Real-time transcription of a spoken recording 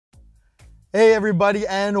Hey everybody,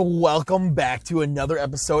 and welcome back to another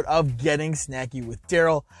episode of Getting Snacky with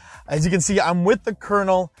Darrel. As you can see, I'm with the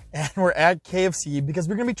Colonel and we're at KFC because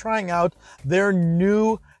we're going to be trying out their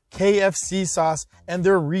new KFC sauce and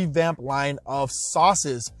their revamped line of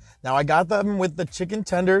sauces. Now I got them with the chicken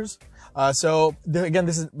tenders. Again,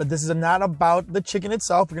 this is not about the chicken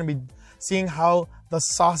itself. We're going to be seeing how the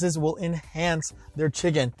sauces will enhance their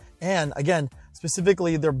chicken. And again,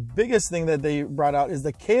 specifically, their biggest thing that they brought out is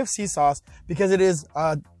the KFC sauce because it is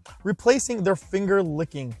replacing their finger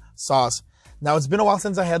licking sauce. Now, it's been a while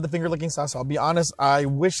since I had the finger licking sauce. I'll be honest. I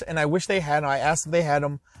wish they had them. I asked if they had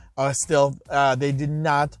them. They did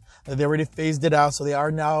not. They already phased it out. So they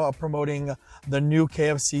are now promoting the new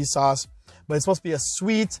KFC sauce. But it's supposed to be a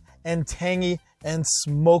sweet and tangy and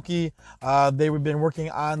smoky. They've been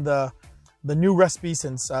working on the new recipe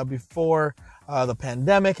since before the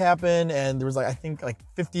pandemic happened, and there was I think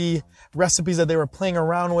 50 recipes that they were playing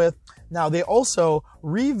around with. Now they also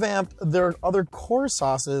revamped their other core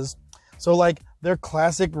sauces. So their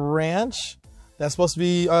classic ranch, that's supposed to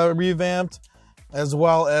be revamped, as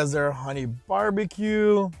well as their honey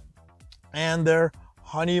barbecue and their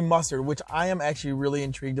honey mustard, which I am actually really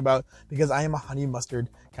intrigued about because I am a honey mustard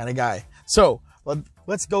kind of guy. So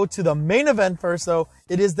let's go to the main event first though.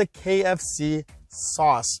 It is the KFC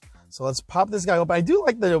sauce. So let's pop this guy open. I do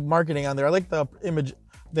like the marketing on there. I like the image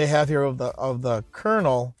they have here of the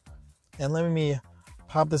Colonel. And let me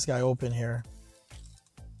pop this guy open here.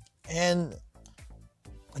 And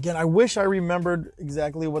again, I wish I remembered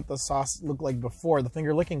exactly what the sauce looked like before, the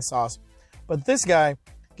finger licking sauce. But this guy,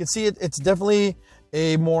 you can see it's definitely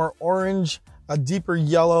a more orange, a deeper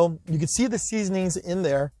yellow. You can see the seasonings in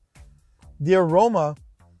there. The aroma,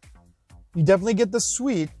 you definitely get the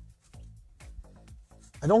sweet.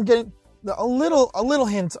 I don't get a little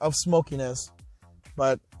hint of smokiness,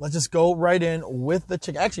 but let's just go right in with the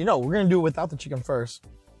chicken. Actually, no, we're going to do it without the chicken first.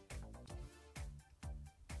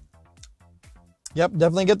 Yep,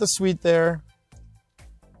 definitely get the sweet there.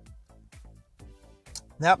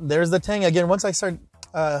 Yep, there's the tang. Again, once I start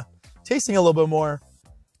tasting a little bit more,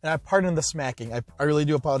 and I pardon the smacking. I really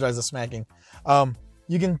do apologize for smacking.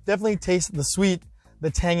 You can definitely taste the sweet,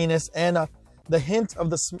 the tanginess, and the hint of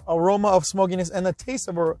the aroma of smokiness and the taste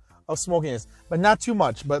of smokiness, but not too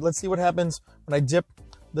much. But let's see what happens when I dip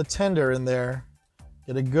the tender in there.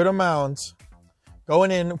 Get a good amount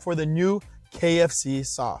going in for the new KFC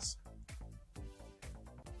sauce.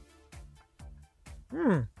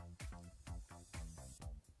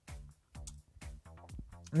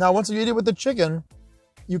 Now, once you eat it with the chicken,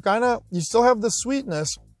 you still have the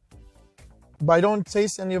sweetness, but I don't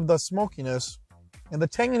taste any of the smokiness. And the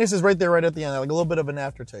tanginess is right there, right at the end, like a little bit of an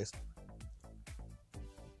aftertaste.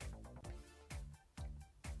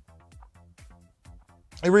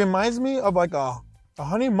 It reminds me of like a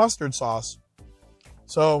honey mustard sauce.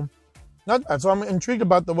 So I'm intrigued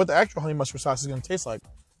about what the actual honey mustard sauce is going to taste like.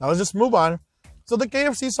 Now let's just move on. So the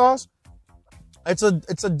KFC sauce, it's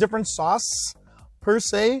a different sauce per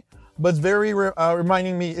se, but it's very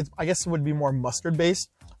reminding me. I guess it would be more mustard based.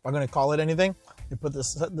 If I'm going to call it anything. You put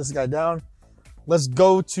this guy down. Let's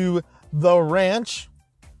go to the ranch.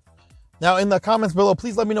 Now in the comments below,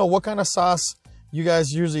 please let me know what kind of sauce you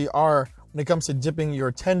guys usually are when it comes to dipping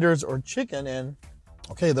your tenders or chicken in.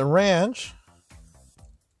 Okay, the ranch.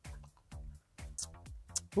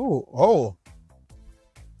 Ooh,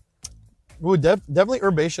 definitely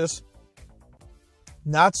herbaceous.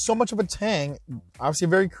 Not so much of a tang. Obviously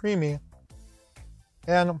very creamy.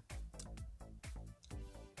 And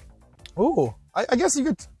ooh. I guess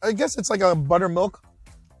it's like a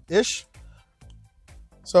buttermilk-ish.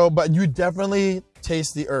 So, but you definitely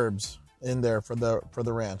taste the herbs in there for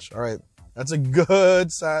the ranch. All right, that's a good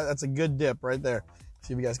dip right there.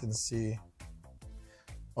 See if you guys can see.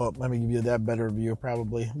 Oh, let me give you that better view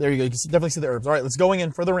probably. There you go. You can definitely see the herbs. All right, let's go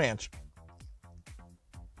in for the ranch.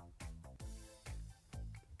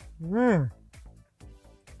 Oh,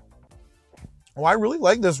 I really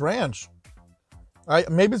like this ranch.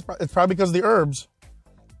 Maybe it's probably because of the herbs,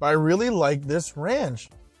 but I really like this ranch.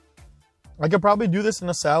 I could probably do this in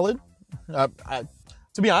a salad.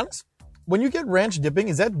 To be honest, when you get ranch dipping,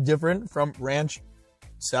 is that different from ranch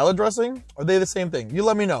salad dressing? Are they the same thing? You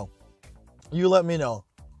let me know. You let me know.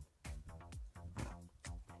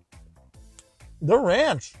 The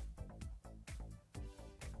ranch.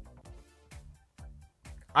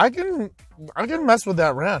 I can mess with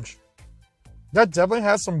that ranch. That definitely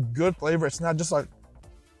has some good flavor. It's not just like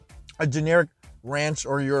a generic ranch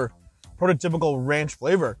or your prototypical ranch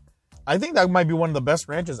flavor. I think that might be one of the best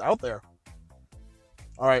ranches out there.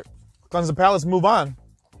 All right, cleanse the palate, let's move on.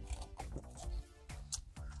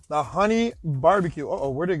 The honey barbecue.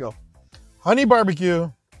 Uh-oh, where'd it go? Honey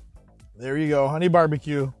barbecue. There you go, honey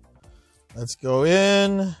barbecue. Let's go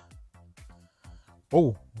in.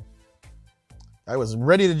 Oh, I was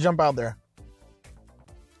ready to jump out there.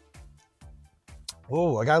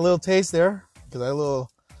 Oh, I got a little taste there because I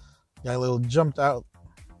got a little jumped out.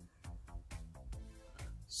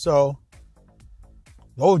 So,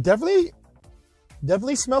 oh, definitely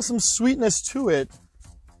smell some sweetness to it.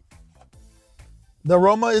 The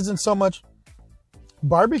aroma isn't so much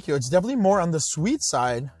barbecue. It's definitely more on the sweet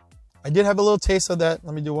side. I did have a little taste of that.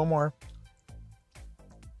 Let me do one more.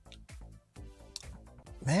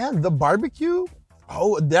 Man, the barbecue.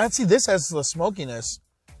 Oh, see, this has the smokiness.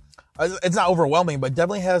 It's not overwhelming, but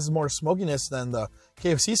definitely has more smokiness than the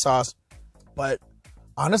KFC sauce. But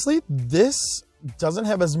honestly, this doesn't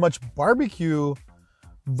have as much barbecue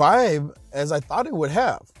vibe as I thought it would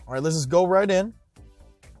have. All right, let's just go right in.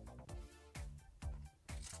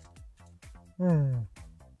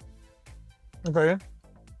 Okay.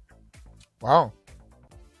 Wow.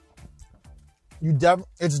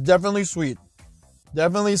 It's definitely sweet.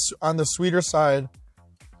 Definitely on the sweeter side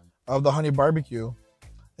of the honey barbecue.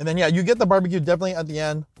 And then yeah, you get the barbecue definitely at the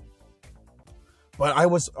end. But I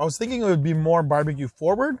was thinking it would be more barbecue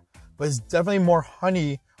forward, but it's definitely more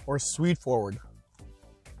honey or sweet forward.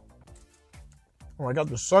 Oh, I got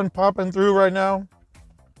the sun popping through right now.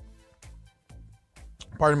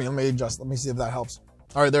 Pardon me, let me see if that helps.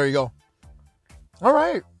 All right, there you go. All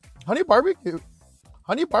right, honey barbecue.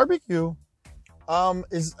 Honey barbecue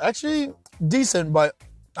is actually decent, but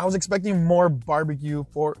I was expecting more barbecue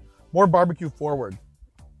forward.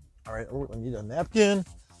 All right, I need a napkin.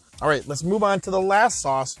 All right, let's move on to the last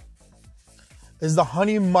sauce. Is the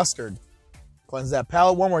honey mustard. Cleanse that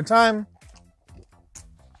palate one more time.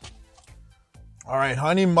 All right,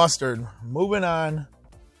 honey mustard. Moving on.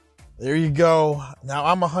 There you go. Now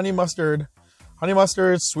I'm a honey mustard. Honey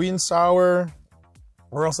mustard, sweet and sour,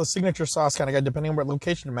 or else a signature sauce kind of guy, depending on what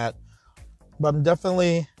location I'm at. But I'm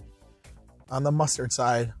definitely on the mustard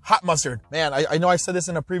side. Hot mustard. Man, I know I said this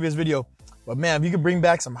in a previous video, but man, if you could bring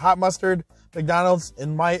back some hot mustard, McDonald's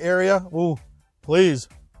in my area, ooh, please.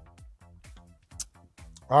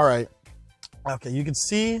 All right. Okay, you can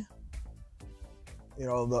see, you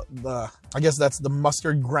know, I guess that's the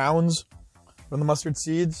mustard grounds from the mustard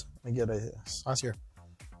seeds. Let me get a sauce here.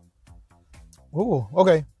 Ooh,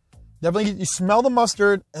 okay. Definitely, you smell the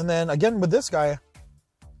mustard, and then again with this guy,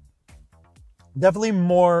 definitely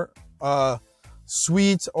more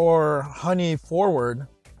sweet or honey forward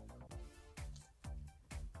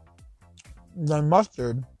than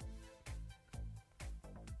mustard.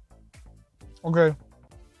 Okay.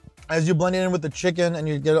 As you blend it in with the chicken and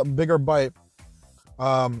you get a bigger bite,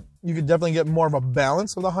 you could definitely get more of a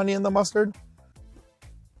balance of the honey and the mustard.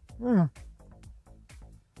 It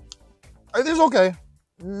is okay.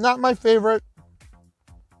 Not my favorite.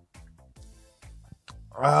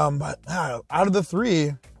 But out of the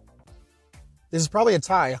three, this is probably a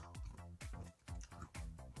tie.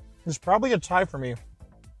 It's probably a tie for me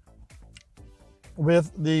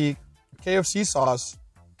with the KFC sauce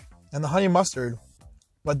and the honey mustard.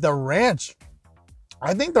 But the ranch,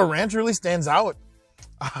 I think the ranch really stands out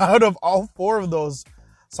of all four of those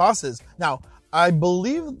sauces. Now, I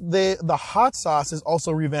believe the hot sauce is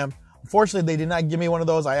also revamped. Unfortunately, they did not give me one of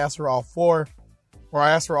those. I asked for all four, or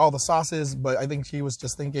I asked for all the sauces, but I think she was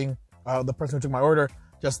just thinking, the person who took my order,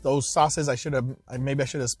 just those sauces. Maybe I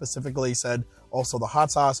should have specifically said also the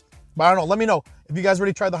hot sauce. But I don't know. Let me know if you guys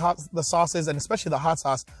already tried the sauces, and especially the hot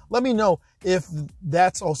sauce. Let me know if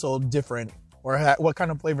that's also different, or what kind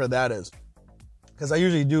of flavor that is. Because I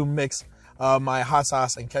usually do mix my hot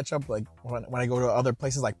sauce and ketchup. Like when I go to other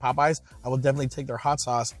places like Popeyes, I will definitely take their hot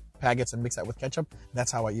sauce packets and mix that with ketchup.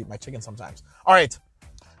 That's how I eat my chicken sometimes. All right.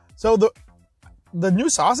 So the new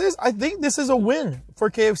sauces, I think this is a win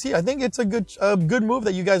for KFC. I think it's a good move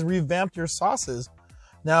that you guys revamped your sauces.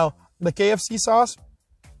 Now, the KFC sauce,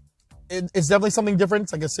 it's definitely something different.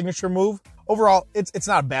 It's like a signature move. Overall, it's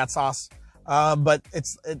not a bad sauce, but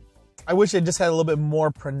I wish it just had a little bit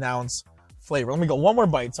more pronounced flavor. Let me go one more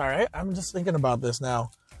bite. Sorry, I'm just thinking about this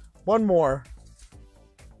now. One more.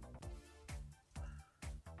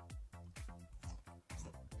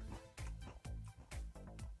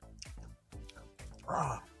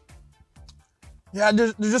 Yeah,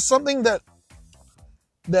 there's just something that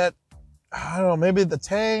I don't know, maybe the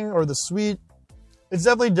tang or the sweet. It's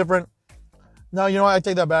definitely different. Now, you know what? I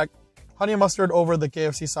take that back. Honey mustard over the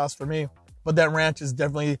KFC sauce for me. But that ranch is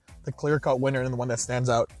definitely the clear-cut winner and the one that stands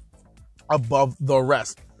out above the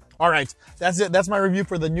rest. All right, that's it. That's my review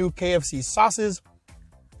for the new KFC sauces.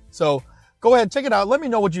 So go ahead, check it out. Let me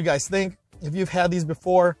know what you guys think. If you've had these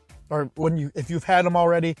before, or if you've had them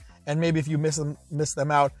already, and maybe if you miss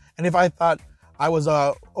them out, and if I thought I was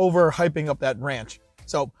over hyping up that ranch.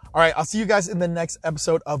 So, all right, I'll see you guys in the next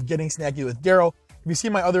episode of Getting Snacky with Darrel. If you see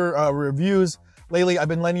my other reviews lately, I've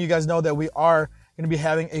been letting you guys know that we are going to be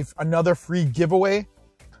having another free giveaway.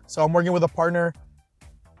 So I'm working with a partner,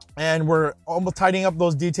 and we're almost tidying up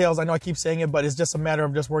those details. I know I keep saying it, but it's just a matter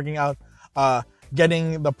of just working out,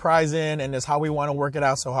 getting the prize in, and just how we want to work it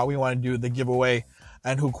out. So how we want to do the giveaway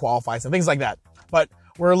and who qualifies and things like that. But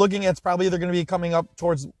we're looking at, it's probably either going to be coming up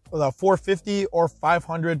towards the 450 or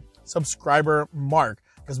 500 subscriber mark,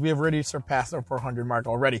 because we have already surpassed our 400 mark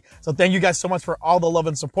already. So thank you guys so much for all the love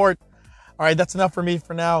and support. All right, that's enough for me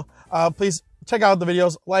for now. Please check out the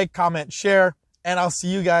videos, like, comment, share, and I'll see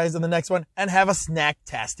you guys in the next one, and have a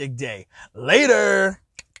snack-tastic day. Later!